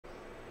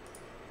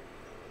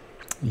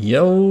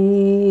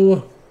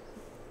Yo!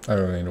 I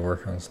really need to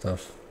work on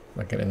stuff,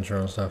 like an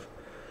intro and stuff.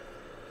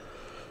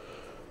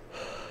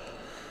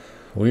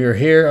 We are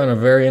here on a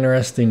very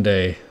interesting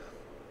day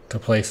to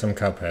play some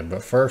Cuphead,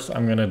 but first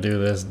I'm going to do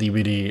this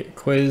DBD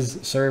quiz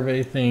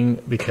survey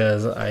thing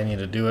because I need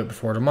to do it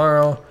before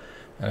tomorrow,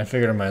 and I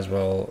figured I might as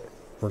well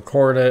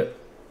record it,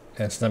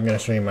 and since I'm going to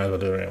stream, I might as well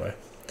do it anyway.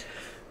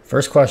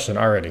 First question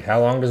already.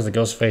 How long does the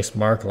ghost face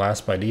mark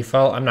last by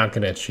default? I'm not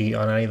going to cheat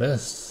on any of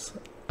this.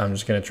 I'm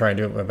just going to try and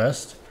do it my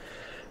best.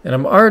 And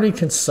I'm already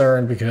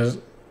concerned because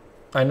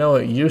I know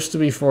it used to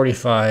be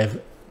 45.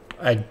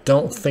 I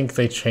don't think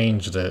they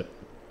changed it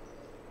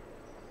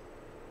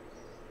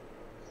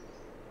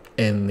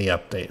in the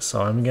update.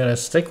 So I'm going to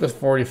stick with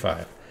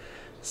 45.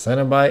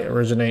 Cenobite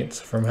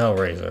originates from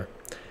Hellraiser.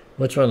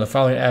 Which one of the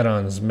following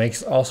add-ons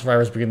makes all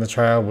survivors begin the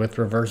trial with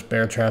reverse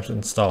bear traps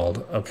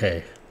installed?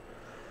 Okay.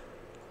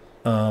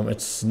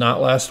 It's not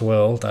Last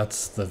Will.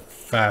 That's the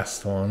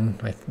fast one,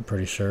 I'm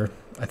pretty sure.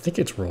 I think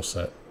it's rule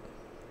set.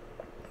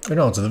 Or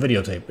no, it's the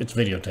videotape. It's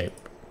videotape.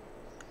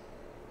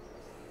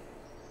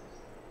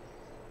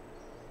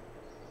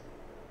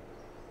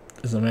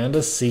 Is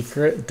Amanda's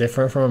secret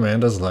different from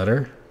Amanda's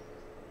letter?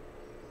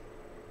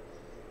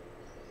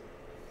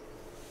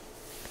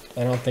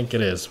 I don't think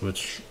it is,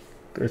 which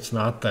it's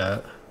not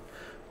that.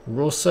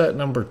 Rule set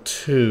number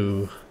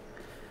 2.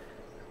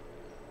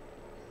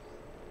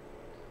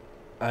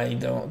 I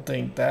don't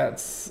think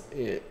that's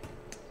it.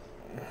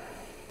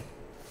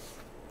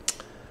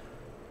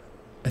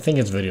 I think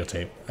it's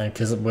videotape.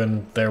 Because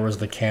when there was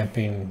the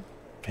camping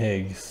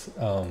pigs,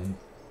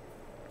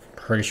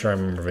 pretty sure I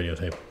remember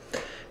videotape.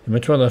 In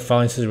which one of the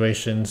following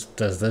situations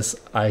does this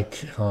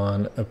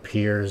icon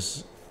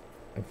appears?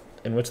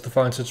 In which of the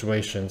following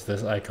situations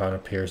this icon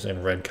appears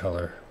in red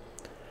color?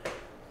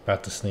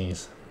 About to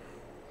sneeze.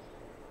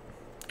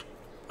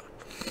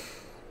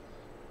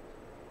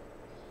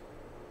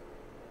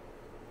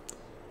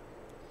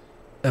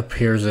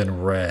 Appears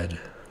in red.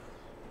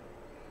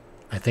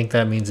 I think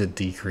that means it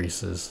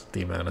decreases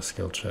the amount of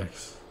skill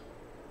checks.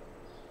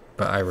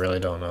 But I really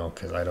don't know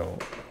because I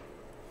don't.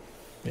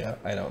 Yeah,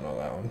 I don't know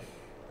that one.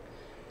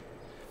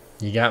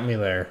 You got me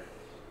there.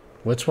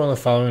 Which one of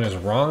the following is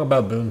wrong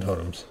about boon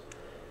totems?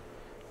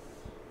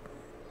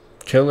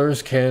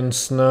 Killers can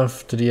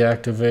snuff to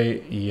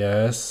deactivate.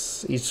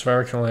 Yes. Each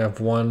survivor can only have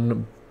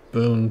one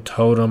boon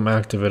totem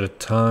active at a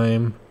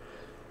time.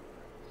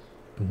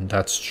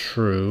 That's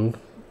true.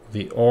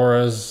 The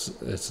auras,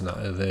 it's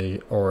not.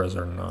 The auras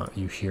are not.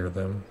 You hear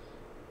them.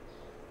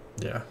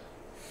 Yeah.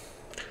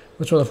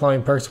 Which one of the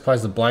following perks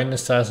applies the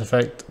blindness status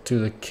effect to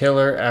the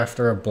killer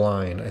after a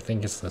blind? I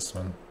think it's this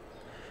one.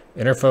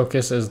 Inner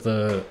focus is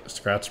the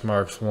scratch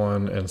marks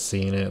one, and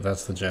seeing it,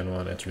 that's the gen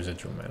one. It's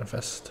residual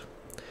manifest.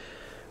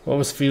 What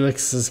was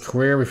Felix's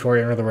career before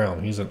he entered the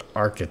realm? He's an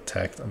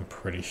architect, I'm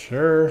pretty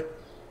sure.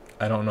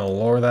 I don't know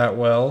lore that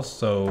well,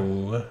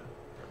 so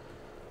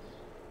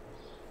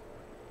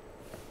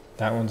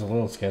that one's a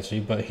little sketchy,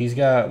 but he's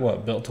got,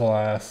 what, built to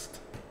last?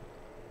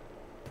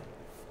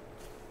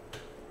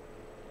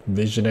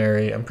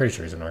 Visionary. I'm pretty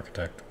sure he's an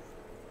architect.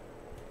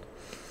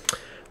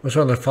 Which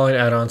one of the following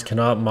add-ons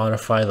cannot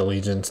modify the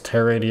Legion's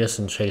tear radius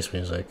and chase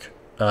music?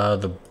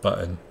 The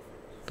button.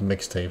 The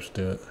mixtapes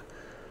do it.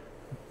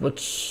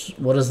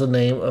 What is the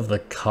name of the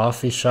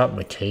coffee shop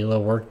Michaela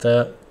worked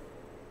at?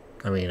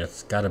 I mean,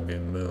 it's gotta be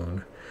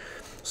Moon.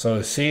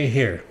 So see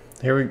here.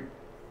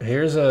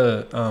 Here's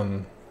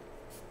a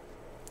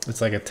it's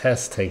like a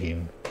test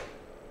taking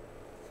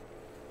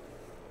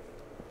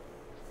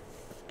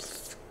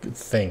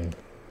thing.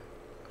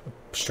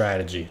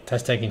 Strategy.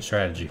 Test taking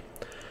strategy.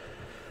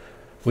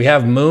 We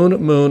have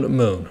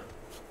Moon.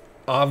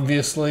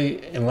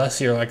 Obviously, unless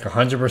you're like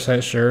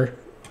 100% sure,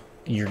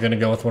 you're going to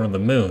go with one of the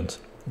moons.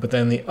 But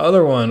then the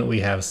other one, we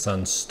have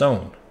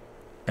Sunstone.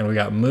 And we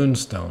got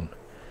Moonstone.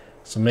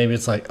 So maybe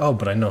it's like, oh,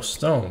 but I know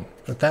Stone.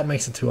 But that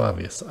makes it too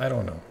obvious. I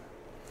don't know.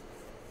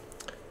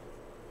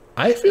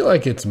 I feel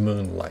like it's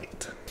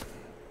Moonlight.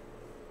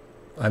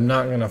 I'm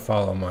not going to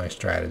follow my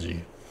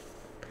strategy.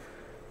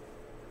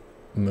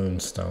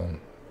 Moonstone.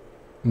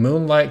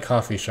 Moonlight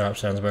Coffee Shop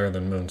sounds better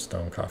than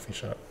Moonstone Coffee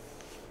Shop.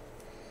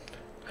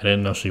 I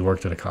didn't know she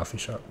worked at a coffee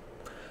shop.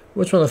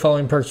 Which one of the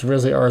following perks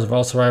Grizzly are of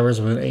all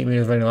survivors within 8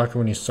 meters of any locker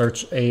when you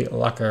search a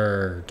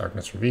locker?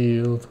 Darkness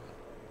revealed.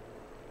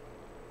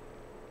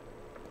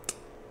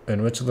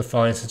 In which of the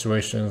following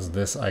situations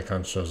this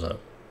icon shows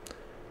up?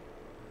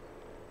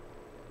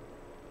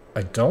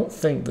 I don't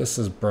think this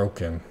is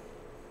broken.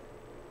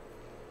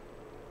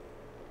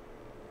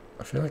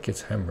 I feel like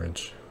it's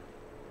hemorrhage.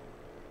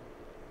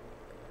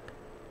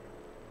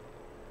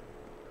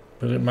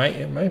 But it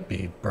might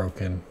be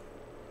broken.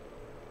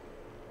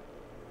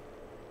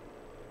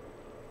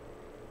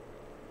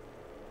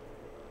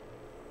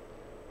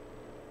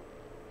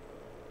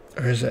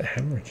 Or is it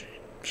hemorrhaging?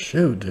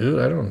 Shoot, dude,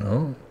 I don't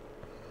know.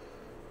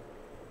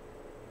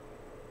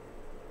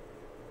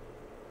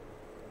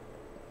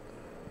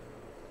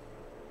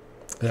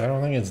 I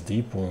don't think it's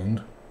deep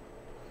wound.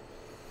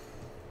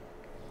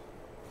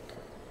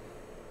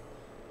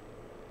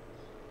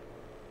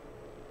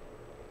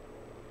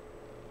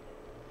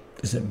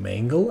 Is it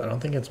mangled? I don't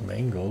think it's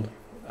mangled.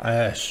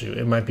 Shoot,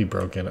 it might be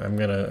broken. I'm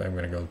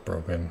gonna go with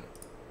broken.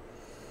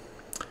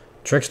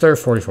 Trickster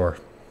 44.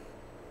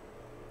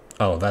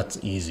 Oh, that's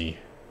easy.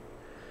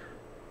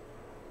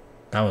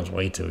 That one's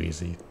way too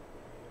easy.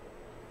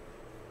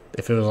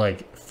 If it was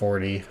like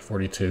 40,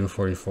 42,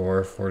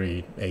 44,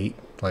 48,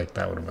 like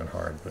that would have been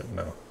hard, but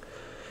no.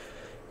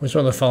 Which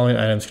one of the following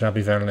items cannot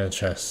be found in a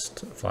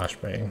chest?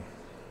 Flashbang.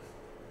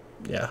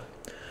 Yeah.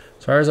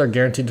 Stars are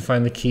guaranteed to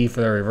find the key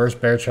for their reverse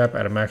bear trap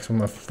at a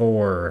maximum of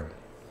 4.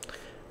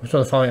 Which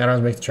one of the following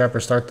items make the trapper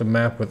start the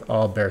map with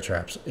all bear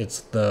traps? It's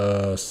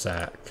the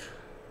sack.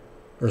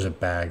 Or is it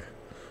bag?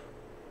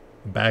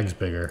 Bag's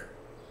bigger.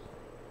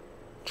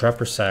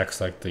 Trapper sack's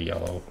like the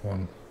yellow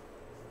one.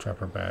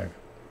 Trapper bag.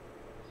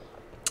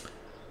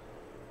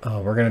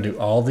 Oh, we're gonna do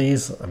all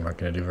these? I'm not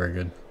gonna do very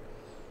good.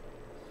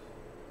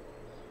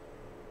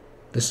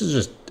 This is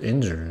just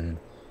injured.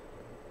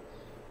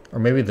 Or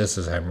maybe this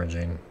is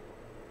hemorrhaging.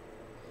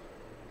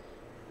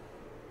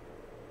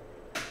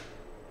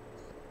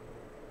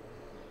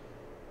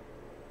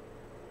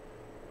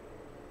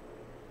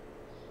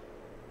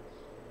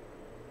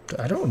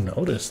 I don't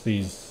notice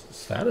these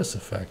status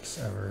effects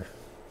ever.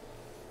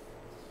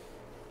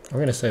 I'm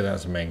gonna say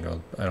that's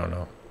mangled. I don't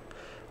know.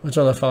 Which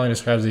one of the following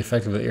describes the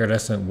effect of the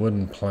iridescent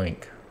wooden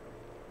plank?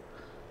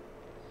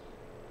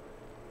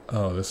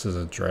 Oh, this is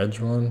a dredge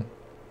one?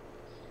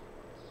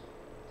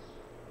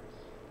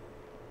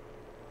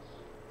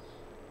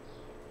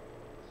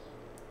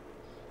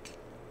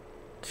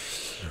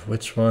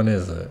 Which one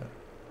is it?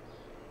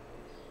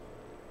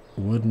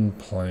 Wooden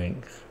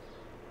plank.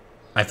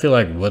 I feel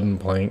like wooden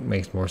plank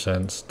makes more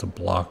sense to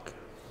block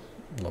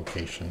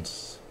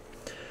locations.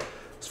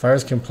 As far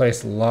as can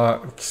place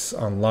locks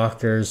on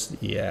lockers,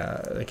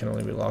 yeah, they can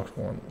only be locked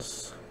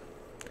once.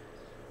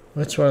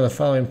 Which one of the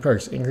following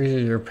perks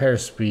increases your repair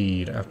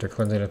speed after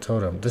cleansing a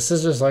totem? This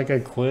is just like a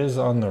quiz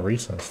on the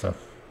recent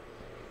stuff.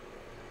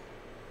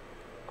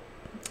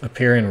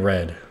 Appear in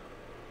red.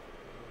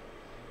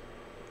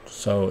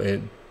 So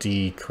it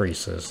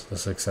decreases. The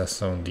success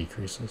zone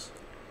decreases.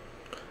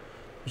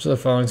 Which of the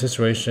following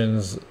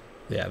situations?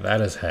 Yeah,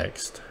 that is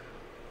hexed.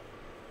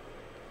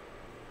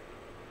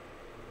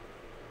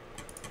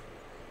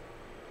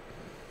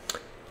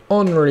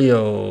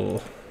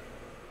 Onryo.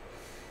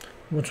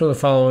 Which of the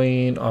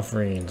following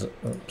offerings?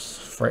 Oops.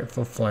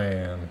 Frightful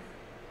Flan.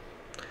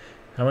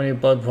 How many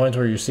blood points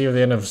will you receive at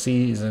the end of the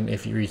season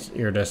if you reach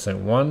iridescent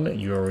 1?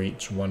 You will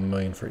reach 1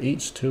 million for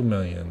each, 2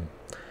 million.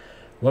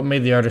 What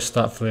made the artist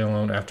stop feeling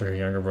alone after her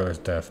younger brother's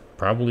death?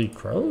 Probably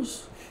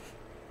crows?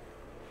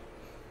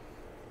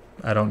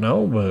 I don't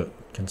know, but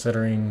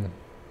considering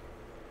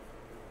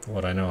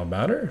what I know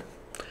about her.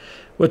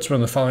 Which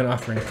one of the following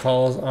offering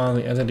calls on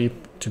the entity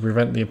to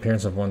prevent the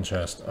appearance of one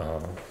chest?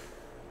 Oh.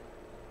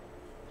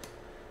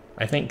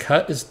 I think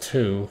cut is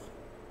 2.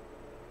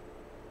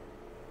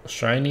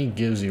 Shiny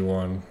gives you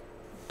 1.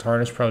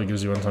 Tarnish probably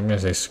gives you 1, so I'm going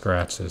to say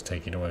scratch is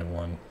taking away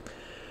 1.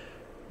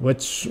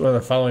 Which one of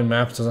the following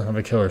maps doesn't have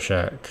a killer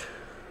shack?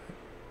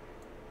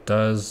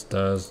 It's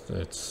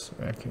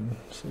Raccoon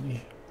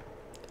City.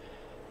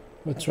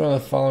 Which one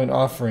of the following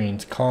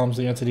offerings calms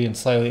the entity and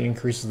slightly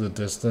increases the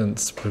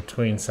distance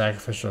between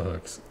sacrificial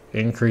hooks?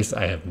 Increase,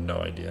 I have no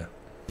idea.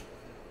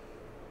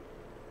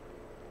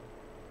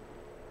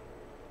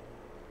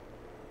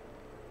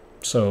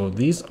 So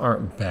these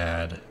aren't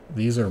bad.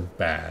 These are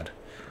bad.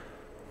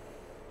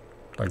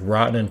 Like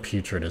rotten and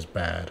putrid is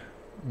bad.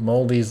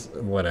 Moldy's,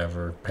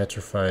 whatever.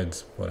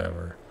 Petrified's,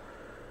 whatever.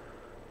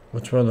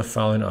 Which one of the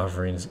following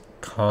offerings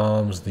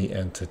calms the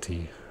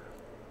entity?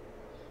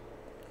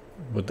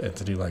 Would the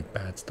entity like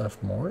bad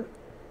stuff more?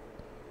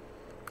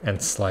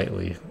 And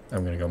slightly.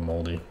 I'm going to go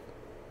moldy.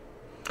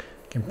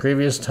 Can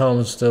previous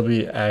tomes still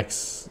be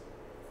accessed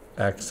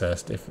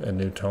if a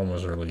new tome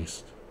was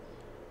released?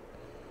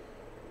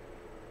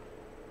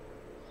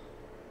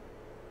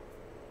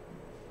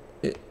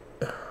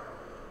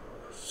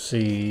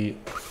 See,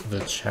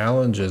 the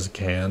challenges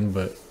can,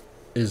 but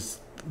is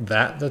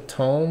that the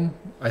tome?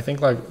 I think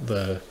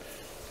the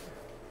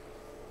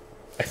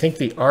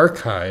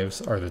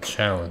archives are the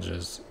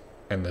challenges,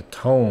 and the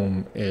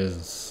tome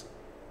is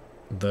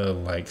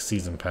the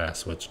season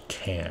pass, which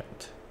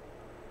can't.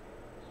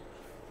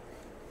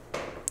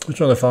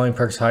 Which one of the following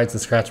perks hides the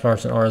scratch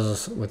marks and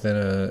auras within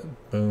a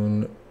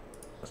boon?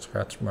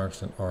 Scratch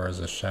marks and auras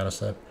as shadow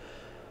step.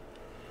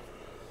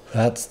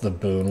 That's the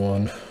boon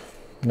one.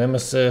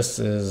 Nemesis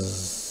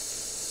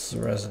is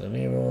Resident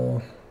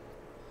Evil.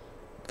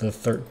 The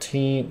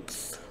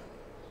 13th.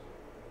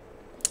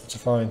 It's a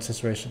following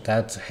situation.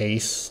 That's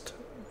haste.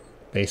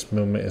 Base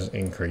movement is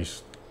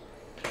increased.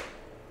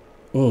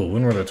 Ooh,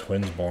 when were the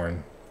twins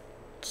born?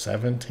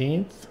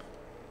 17th?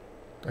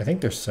 I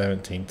think they're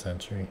 17th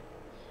century.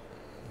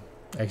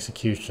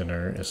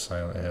 Executioner is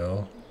Silent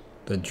Hill.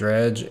 The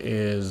Dredge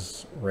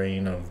is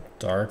Reign of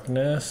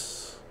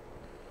Darkness.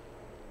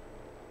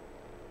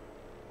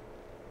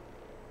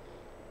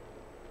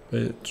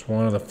 Which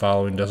one of the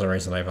following doesn't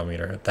raise the nightfall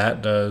meter?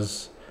 That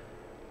does.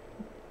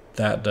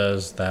 That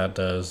does. That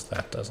does.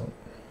 That doesn't.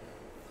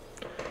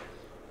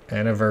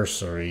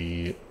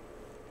 Anniversary.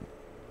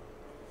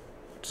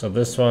 So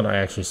this one I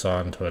actually saw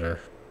on Twitter.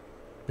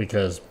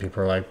 Because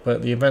people are like,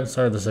 but the event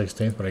started the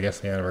 16th, but I guess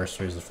the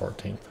anniversary is the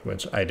 14th,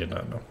 which I did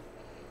not know.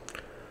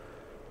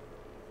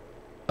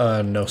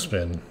 No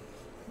spin,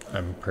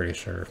 I'm pretty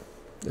sure,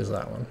 is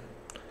that one.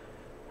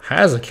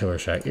 Has a killer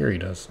shack. Eerie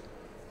does.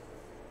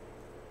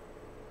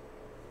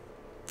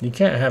 You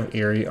can't have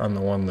Eerie on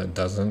the one that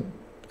doesn't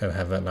and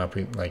have that not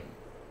be, like,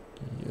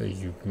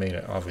 you made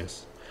it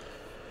obvious.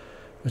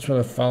 Which one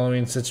of the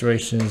following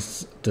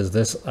situations does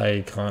this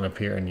icon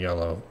appear in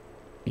yellow?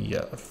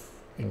 Yeah.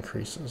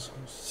 Increases.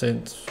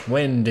 Since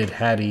when did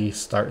Hattie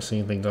start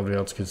seeing things nobody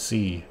else could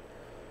see?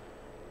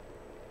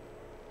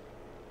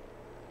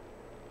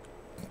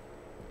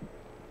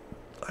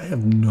 I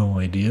have no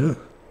idea.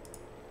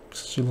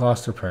 She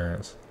lost her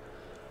parents.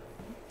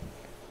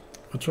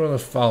 Which one of the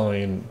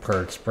following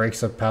perks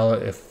breaks a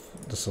pallet if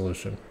the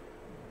solution?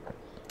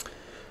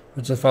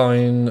 Which of the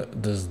following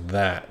does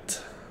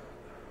that?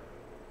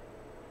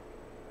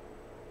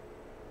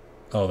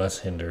 Oh, that's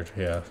hindered,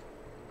 yeah.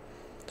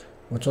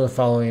 Which of the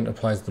following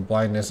applies to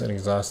blindness and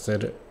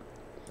exhausted?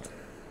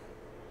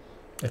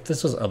 If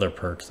this was other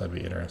perks, that'd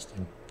be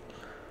interesting.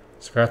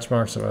 Scratch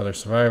marks of other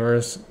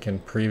survivors can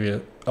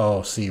previous...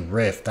 Oh, see,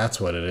 Rift, that's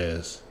what it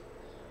is.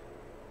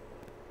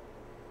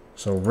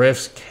 So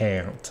Rifts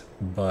can't,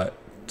 but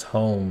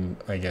Tome,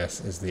 I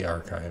guess, is the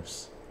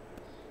archives.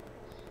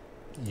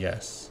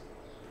 Yes.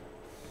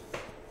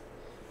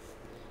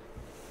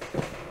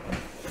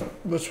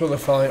 Which one of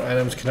the following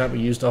items cannot be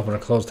used to open a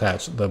closed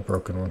hatch? The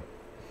broken one.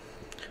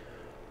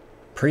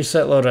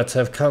 Preset loadouts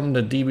have come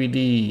to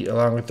DBD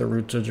along with the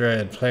Roots of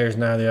Dread. Players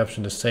now have the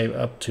option to save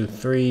up to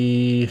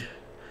 3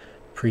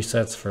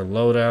 presets for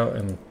loadout,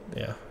 and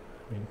yeah,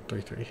 I mean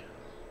 3.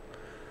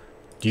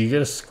 Do you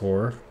get a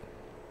score?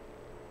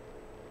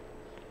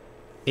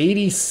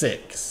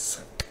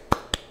 86.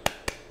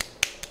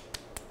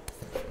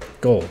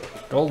 Gold.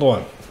 Gold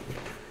 1.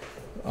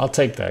 I'll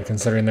take that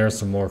considering there are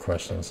some more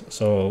questions.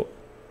 So,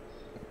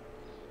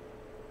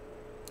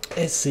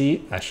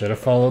 see, I should have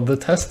followed the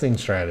testing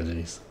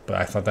strategies, but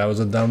I thought that was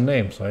a dumb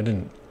name, so I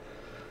didn't.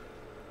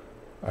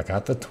 I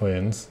got the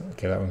twins.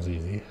 Okay, that one's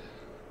easy.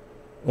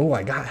 Oh,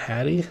 I got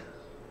Hattie.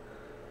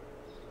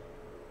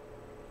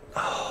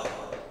 Oh,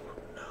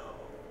 no.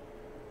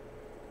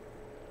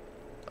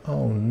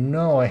 Oh,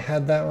 no, I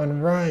had that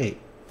one right.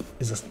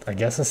 Is this, I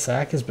guess a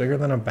sack is bigger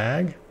than a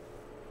bag?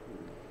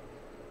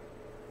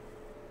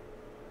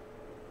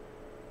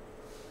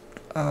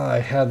 Oh, I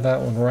had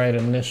that one right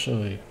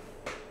initially.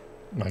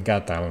 I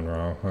got that one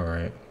wrong.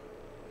 Alright.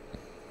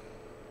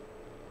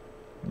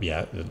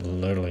 Yeah,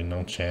 literally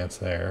no chance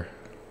there.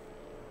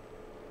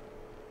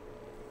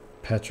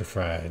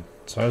 Petrified.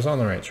 So I was on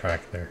the right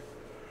track there.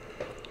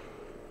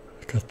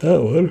 Got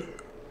that one.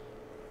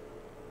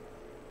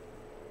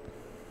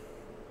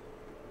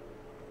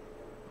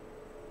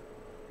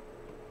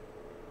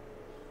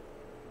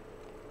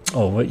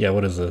 Oh, what? Yeah,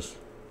 what is this?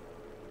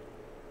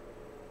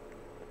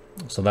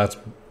 So that's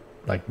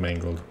like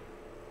mangled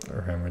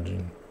or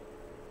hemorrhaging.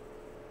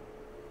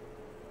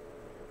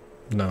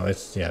 No,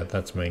 it's, yeah,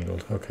 that's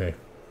mangled. Okay.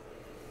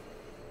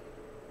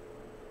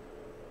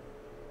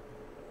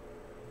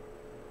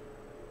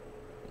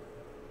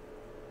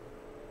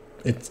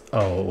 It's,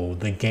 oh,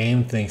 the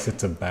game thinks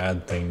it's a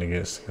bad thing to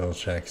get skill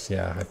checks.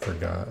 Yeah, I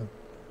forgot.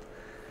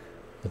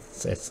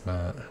 It's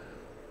not.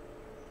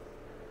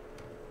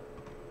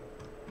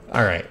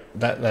 All right,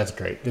 that's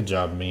great. Good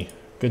job, me.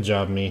 Good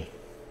job, me.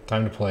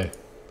 Time to play.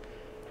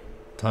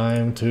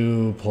 Time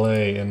to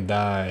play and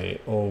die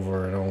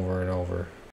over and over and over.